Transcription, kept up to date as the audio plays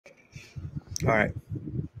All right.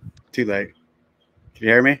 Too late. Can you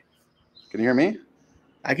hear me? Can you hear me?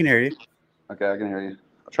 I can hear you. Okay, I can hear you.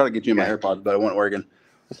 I'll try to get you in my Okay. AirPods, but it wasn't working.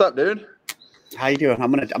 What's up, dude? How you doing?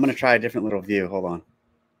 I'm gonna try a different little view. Hold on.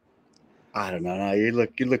 I don't know. No, you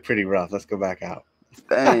look pretty rough. Let's go back out.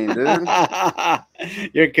 Dang, dude.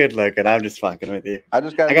 You're good looking. I'm just fucking with you. I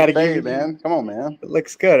just got I a new gotta give fade, you. man. Come on, man. It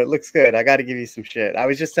looks good. It looks good. I gotta give you some shit. I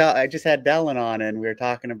just had Dellen on, and we were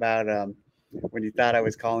talking about when you thought I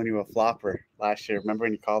was calling you a flopper last year. Remember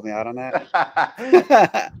when you called me out on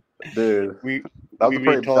that? Dude, we that was we a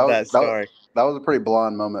pretty retold that that was, story. that was a pretty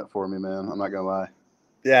blonde moment for me, man. I'm not gonna lie.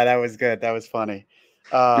 Yeah, that was good. That was funny.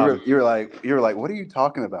 You were Um, you were like you were like, what are you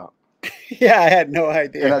talking about? yeah, I had no And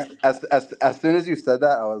idea. as soon as you said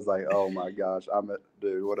that, I was like, oh my gosh,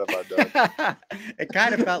 dude. What have I done? It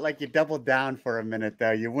kind of felt like you doubled down for a minute,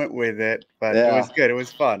 though. You went with it, but it Yeah. was good. It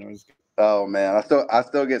was fun. It was good. Oh man, I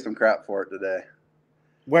still get some crap for it today.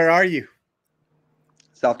 Where are you?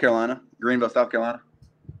 South Carolina, Greenville, South Carolina.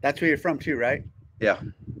 That's where you're from, too, right? Yeah.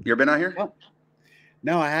 You ever been out here? Oh,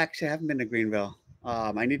 no, I actually haven't been to Greenville.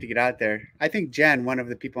 I need to get out there. I think Jen, one of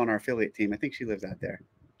the people on our affiliate team, I think she lives out there.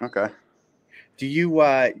 Okay. Do you?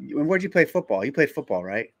 Where'd you play football? You played football,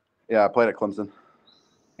 right? Yeah, I played at Clemson,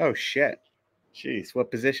 Oh shit. Jeez, what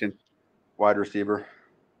position? wide receiver.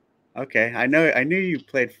 Okay, I know. I knew you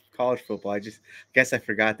played college football. I just guess I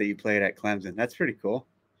forgot that you played at Clemson. That's pretty cool.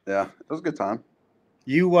 Yeah, it was a good time.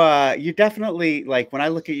 You definitely like when I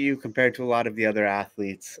look at you compared to a lot of the other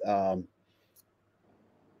athletes.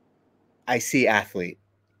 I see athlete.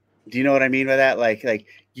 Do you know what I mean by that? Like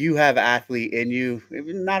you have athlete in you,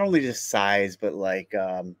 not only just size, but like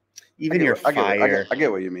I even get your what I get what I get fire, I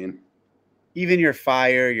get what you mean. your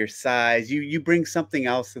size. You bring something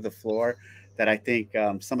else to the floor that I think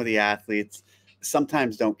some of the athletes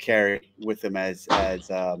sometimes don't carry with them as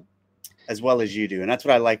well as you do, and that's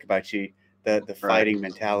what I like about you, the Right, fighting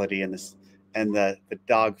mentality and this and the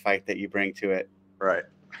dog fight that you bring to it. right.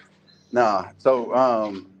 Nah, so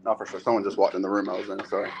not for sure. Someone just walked in the room I was in.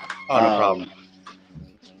 Sorry. Oh, no problem. Um,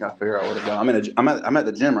 gotta figure out where to go. I'm at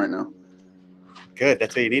the gym right now. Good.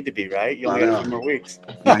 That's where you need to be, right? You I only got a know. few more weeks.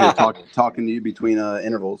 I'm out here talking to you between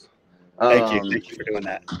intervals. Thank you. Um, Thank you for doing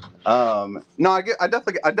that. no, I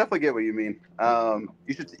definitely get what you mean.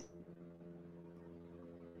 You should.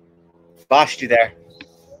 Lost you there.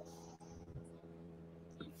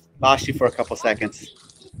 Lost you for a couple seconds.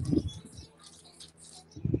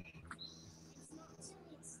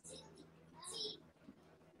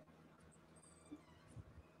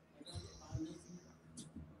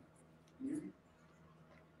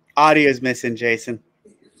 Audio's missing, Jason.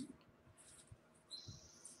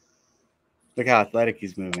 Look how athletic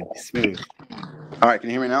he's moving. Smooth. All right, can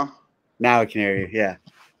you hear me now? Now I can hear you. Yeah.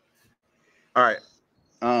 All right.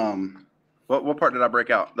 What part did I break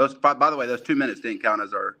out? By the way, those 2 minutes didn't count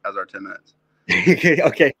as our 10 minutes.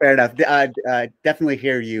 Okay, fair enough. Definitely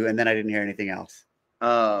hear you, and then I didn't hear anything else.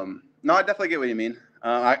 No, I definitely get what you mean.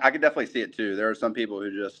 I could definitely see it too. There are some people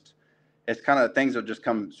who just, it's kind of things that just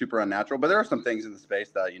come super unnatural. But there are some things in the space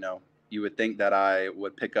that you would think that I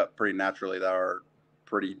would pick up pretty naturally that are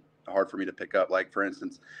pretty hard for me to pick up. Like for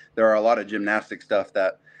instance, there are a lot of gymnastic stuff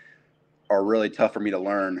that are really tough for me to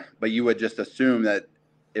learn, but you would just assume that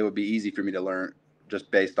it would be easy for me to learn just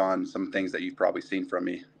based on some things that you've probably seen from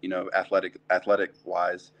me. Athletic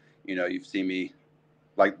wise, you've seen me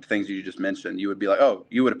like the things you just mentioned. You would be like, oh,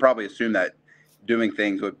 you would probably assume that doing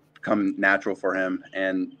things would come natural for him,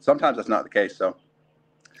 and sometimes that's not the case. So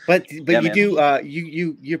But yeah, you man.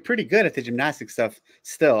 do you're pretty good at the gymnastic stuff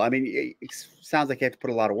still. I mean, it sounds like you have to put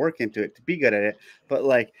a lot of work into it to be good at it, but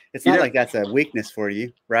like it's You not didn't like that's a weakness for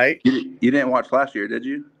you, right? you didn't watch last year, did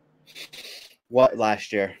you? What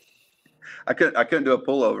last year? I couldn't do a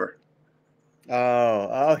pullover.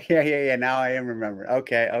 Oh, yeah. Now I am remember.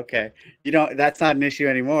 Okay. You don't. That's not an issue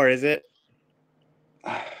anymore, is it?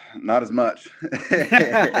 Not as much.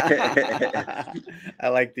 I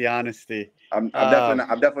like the honesty. I'm definitely Um, not.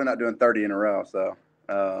 I'm definitely not doing 30 in a row. So,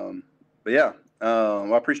 but yeah.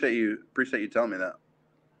 Well, I appreciate you telling me that.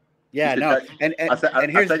 You yeah, should. no, I said. I,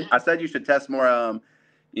 and I here's said. I said you should test more.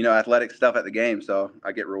 Athletic stuff at the game, so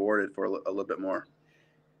I get rewarded for a little bit more.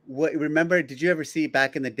 what. Remember, did you ever see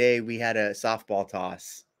back in the day we had a softball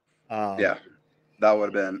toss? Um, Yeah, that would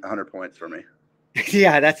have been 100 points for me.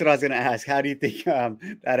 yeah, that's what I was going to ask. How do you think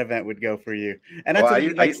that event would go for you? And Well, that's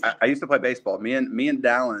what like. I used to play baseball. Me and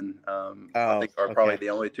Dallin, I Oh, think are probably okay. the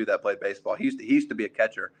only two that played baseball. He used to be a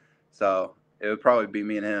catcher, so it would probably be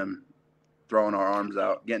me and him throwing our arms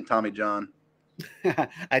out, getting Tommy John.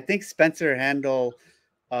 I think Spencer Handel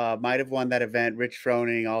might have won that event. Rich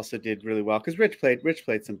Froning also did really well because Rich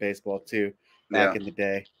played some baseball too back Yeah, in the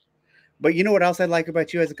day. But you know what else I like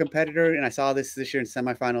about you as a competitor? And I saw this year in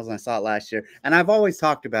semifinals, and I saw it last year. And I've always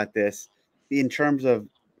talked about this in terms of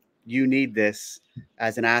you need this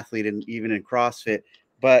as an athlete and even in CrossFit.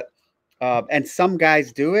 But and some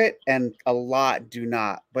guys do it, and a lot do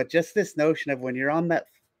not. But just this notion of when you're on that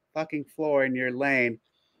fucking floor in your lane,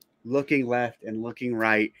 looking left and looking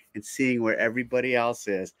right and seeing where everybody else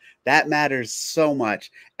is, that matters so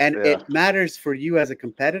much. And Yeah. it matters for you as a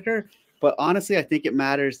competitor, but honestly I think it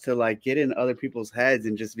matters to like get in other people's heads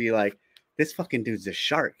and just be like, this fucking dude's a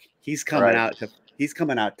shark. He's coming Right.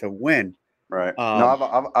 out to win. Right. No,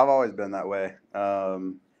 um I've always been that way.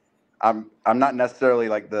 I'm not necessarily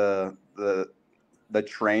like the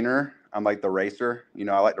trainer. I'm like the racer. You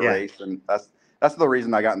know, I like to yeah. race, and that's the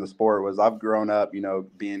reason I got in the sport. Was I've grown up, you know,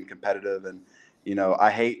 being competitive, and you know, I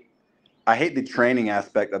hate the training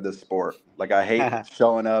aspect of this sport. Like I hate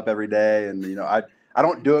showing up every day, and you know, I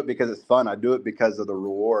don't do it because it's fun. I do it because of the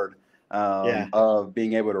reward Yeah. of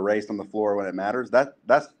being able to race on the floor when it matters. That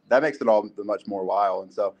makes it all much more wild.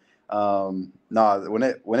 And so, no,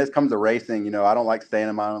 when it comes to racing, you know, I don't like staying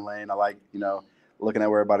in my own lane. I like, you know, looking at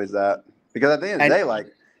where everybody's at, because at the end of the And day, like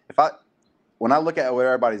when I look at where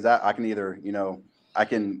everybody's at, I can either, you know, I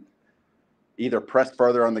can either press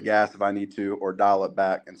further on the gas if I need to, or dial it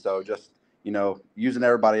back. And so just, you know, using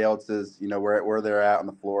everybody else's, you know, where they're at on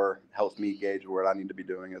the floor helps me gauge what I need to be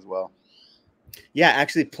doing as well. yeah,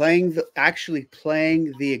 actually playing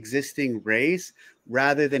the existing race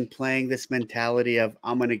rather than playing this mentality of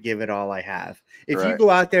I'm going to give it all I have. If you Right. go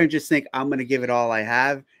out there and just think I'm going to give it all I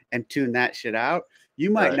have and tune that shit out, you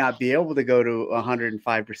might Right. not be able to go to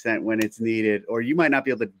 105% when it's needed, or you might not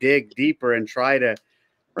be able to dig deeper and try to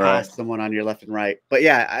Right. pass someone on your left and right. But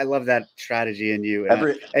yeah, I love that strategy in you.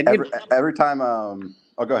 Every time,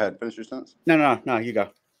 oh, go ahead, finish your sentence. No, you go.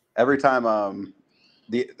 Every time,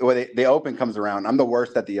 the open comes around, I'm the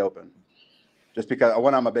worst at the open, just because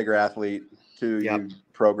one, I'm a bigger athlete. Two, Yep. you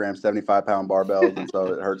program 75-pound barbells, and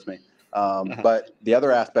so it hurts me. But the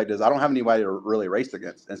other aspect is I don't have anybody to really race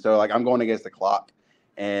against, and so like I'm going against the clock,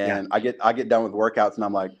 and I get done with workouts, and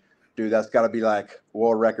I'm like, dude, that's got to be like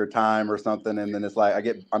world record time or something, and then it's like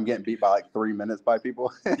I'm getting beat by like 3 minutes by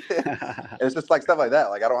people. It's just like stuff like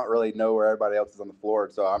that. Like I don't really know where everybody else is on the floor,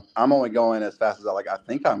 so I'm only going as fast as I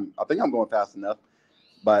think I'm going fast enough.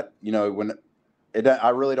 But you know, when I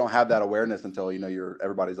really don't have that awareness until, you know,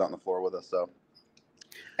 everybody's on the floor with us. So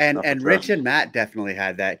and Rich and Matt definitely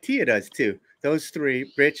had that. Tia does too. Those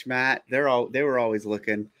three, Rich, Matt, they were always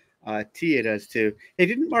looking. Tia does too. Hey,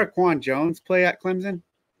 didn't Marquand Jones play at Clemson?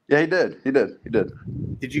 Yeah, he did.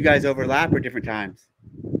 Did you guys overlap or different times?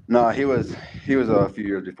 No, he was a few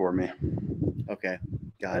years before me. Okay,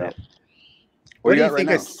 got it. Where What do you you at right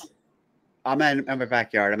think now? I'm in my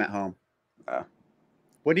backyard. I'm at home.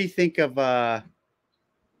 What do you think of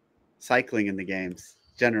cycling in the games,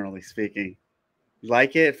 generally speaking? You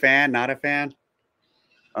like it? Fan? Not a fan?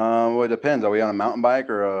 Well, it depends. Are we on a mountain bike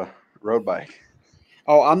or a road bike?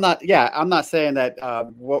 Oh, I'm not. Yeah, I'm not saying that.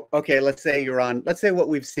 Okay, let's say you're on. Let's say what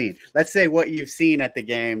we've seen. Let's say what you've seen at the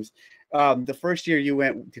games. The first year you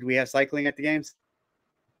went, did we have cycling at the games?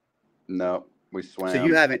 No, we swam. So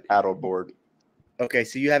you haven't paddleboard. Okay,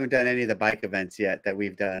 so you haven't done any of the bike events yet that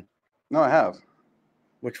we've done. No, I have.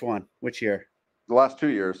 Which one? Which year? The last 2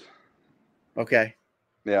 years. Okay.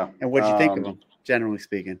 Yeah. And what'd you think of them, generally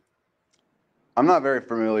speaking? I'm not very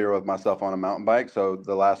familiar with myself on a mountain bike, so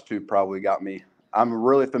the last two probably got me. I'm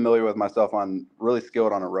really familiar with myself really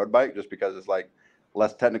skilled on a road bike, just because it's like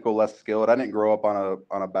less technical, less skilled. I didn't grow up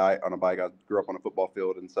on a bike. I grew up on a football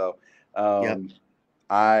field, and so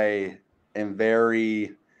I am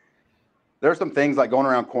very. There's some things like going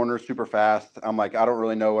around corners super fast. I'm like, I don't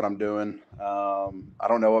really know what I'm doing. I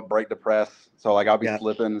don't know what brake to press, so like I'll be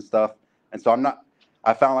slipping and stuff. And so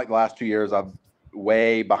I found like the last 2 years I'm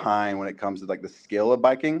way behind when it comes to like the skill of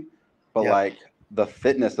biking, but like the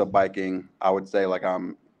fitness of biking, I would say like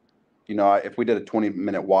if we did a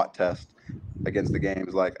 20-minute watt test against the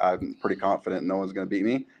games, like I'm pretty confident no one's going to beat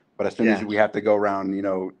me. But as soon as we have to go around,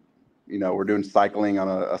 we're doing cycling on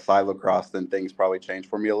a cyclocross, then things probably change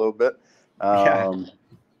for me a little bit. And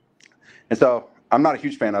so I'm not a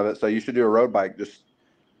huge fan of it. So you should do a road bike, just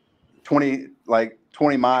 20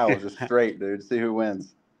 miles just straight, dude. See who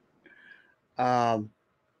wins.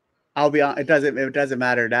 I'll be honest, it doesn't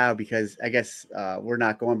matter now because I guess we're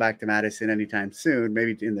not going back to Madison anytime soon,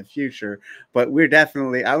 maybe in the future. But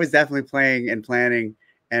I was definitely playing and planning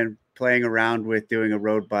and playing around with doing a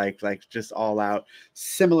road bike, like just all out,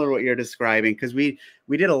 similar to what you're describing. Because we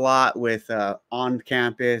did a lot with on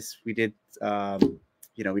campus. We did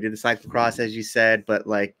we did the cyclocross, as you said, but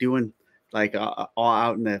like doing like all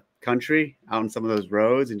out in the country, out on some of those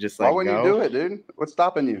roads, and just Why like wouldn't you go. do it, dude? What's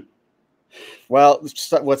stopping you? Well,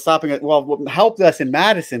 what's stopping it? Well, what helped us in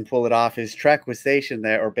Madison pull it off is Trek was stationed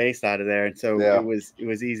there or based out of there, and so Yeah. it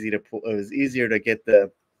was easy to pull. It was easier to get the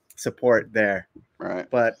support there. Right.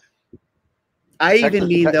 But I even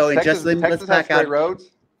mean though, and just let's Texas has back great out.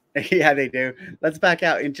 roads. Yeah, they do. Let's back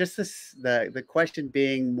out. And just this, the question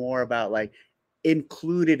being more about like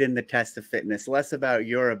included in the test of fitness, less about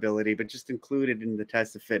your ability, but just included in the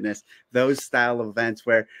test of fitness, those style of events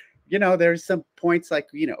where, you know, there's some points like,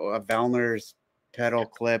 you know, a Vellner's pedal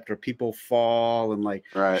clipped or people fall and like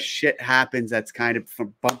Right. shit happens that's kind of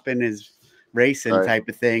from bumping is racing Right. type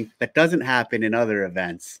of thing that doesn't happen in other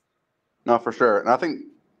events. No, for sure. And I think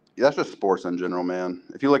that's just sports in general, man.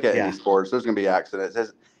 If you look at any sports, there's going to be accidents.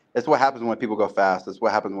 It's what happens when people go fast. It's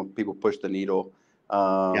what happens when people push the needle.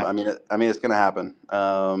 I mean, it's going to happen.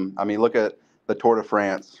 I mean, look at the Tour de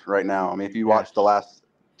France right now. I mean, if you watch the last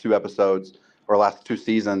 2 episodes or last 2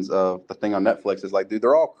 seasons of the thing on Netflix, it's like, dude,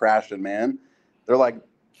 they're all crashing, man. They're like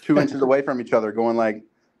 2 inches away from each other, going like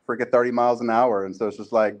freaking 30 miles an hour. And so it's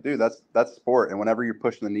just like, dude, that's sport. And whenever you're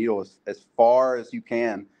pushing the needle as far as you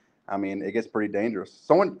can, I mean, it gets pretty dangerous.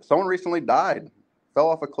 Someone recently died, fell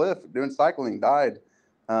off a cliff doing cycling, died.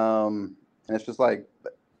 And it's just like,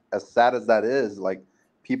 as sad as that is, like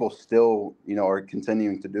people still, you know, are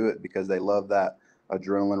continuing to do it because they love that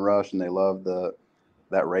adrenaline rush and they love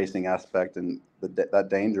that racing aspect, and that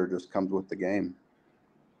danger just comes with the game.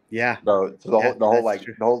 Yeah. So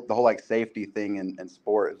the whole like safety thing in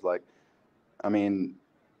sport is like, I mean,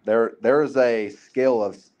 there is a skill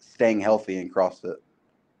of staying healthy in CrossFit.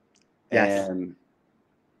 Yes. And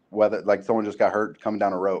whether like someone just got hurt coming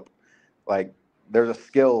down a rope, like there's a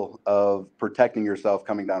skill of protecting yourself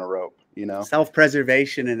coming down a rope, you know?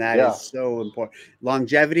 Self-preservation, and that is so important.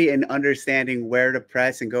 Longevity and understanding where to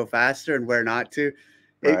press and go faster and where not to.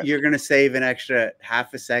 Right. You're going to save an extra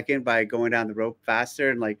half a second by going down the rope faster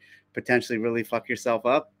and like potentially really fuck yourself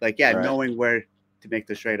up. Like, knowing where to make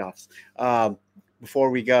those trade-offs. Before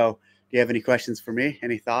we go, do you have any questions for me?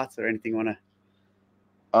 Any thoughts or anything you want to?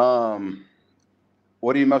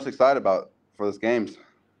 What are you most excited about for this games?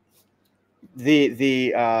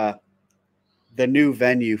 The new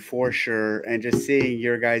venue for sure, and just seeing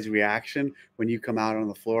your guys' reaction when you come out on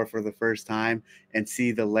the floor for the first time and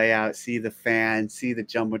see the layout, see the fans, see the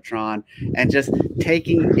jumbotron, and just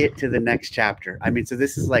taking it to the next chapter. I mean, so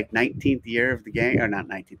this is like 19th year of the game, or not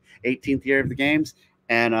 19th, 18th year of the games,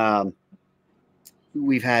 and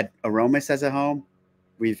we've had Aromas as a home,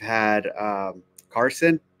 we've had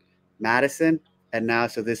Carson, Madison, and now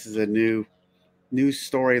so this is a new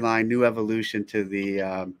storyline, new evolution to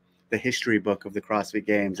the history book of the CrossFit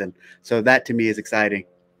Games, and so that to me is exciting.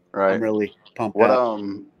 Right. I'm really pumped up.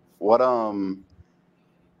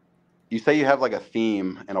 You say you have like a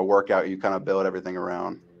theme and a workout you kind of build everything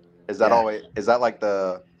around. Is that like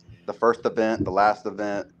the first event, the last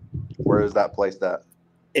event? Where is that placed at?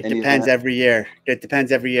 It depends every year. It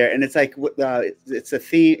depends every year, and it's like it's a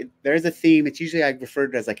theme. There's a theme. It's usually I refer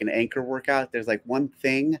to as like an anchor workout. There's like one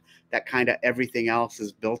thing that kind of everything else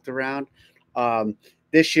is built around.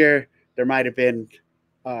 This year there might have been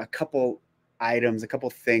a couple items, a couple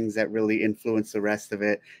things that really influence the rest of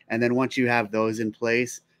it, and then once you have those in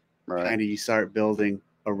place, kind of you start building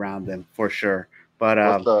around them for sure. But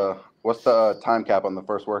what's the time cap on the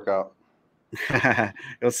first workout?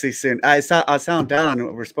 You'll see soon. I'll sound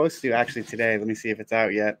down. We're supposed to actually today. Let me see if it's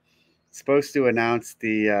out yet. Supposed to announce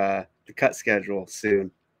the cut schedule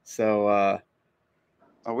soon. So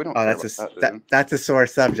we don't. That's a sore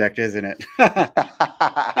subject, isn't it?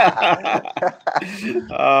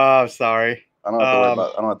 Oh, sorry. I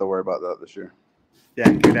don't have to worry about that this year.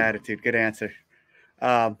 Yeah, good attitude, good answer.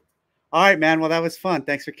 All right, man. Well, that was fun.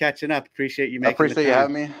 Thanks for catching up. Appreciate you making. Appreciate you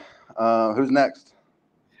having me. Who's next?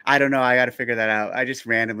 I don't know. I got to figure that out. I just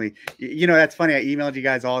randomly, that's funny. I emailed you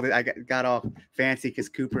guys all. I got all fancy because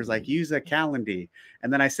Cooper's like, use a Calendly.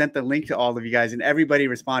 And then I sent the link to all of you guys and everybody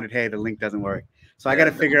responded, hey, the link doesn't work. So I got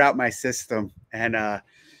to figure out my system and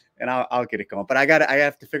I'll get it going. But I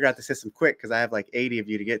have to figure out the system quick because I have like 80 of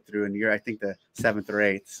you to get through and you're, I think, the 7th or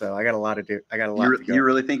 8th. So I got a lot to do. I got a lot to go. You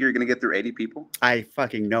really think you're going to get through 80 people? I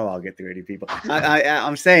fucking know I'll get through 80 people.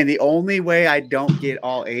 I'm saying the only way I don't get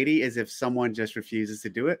all 80 is if someone just refuses to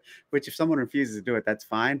do it, which if someone refuses to do it, that's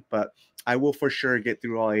fine. But I will for sure get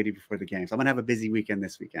through all 80 before the games. I'm going to have a busy weekend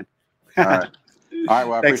this weekend. All right.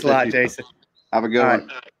 Well, thanks a lot, Jason. Have a good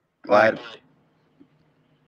one. Bye.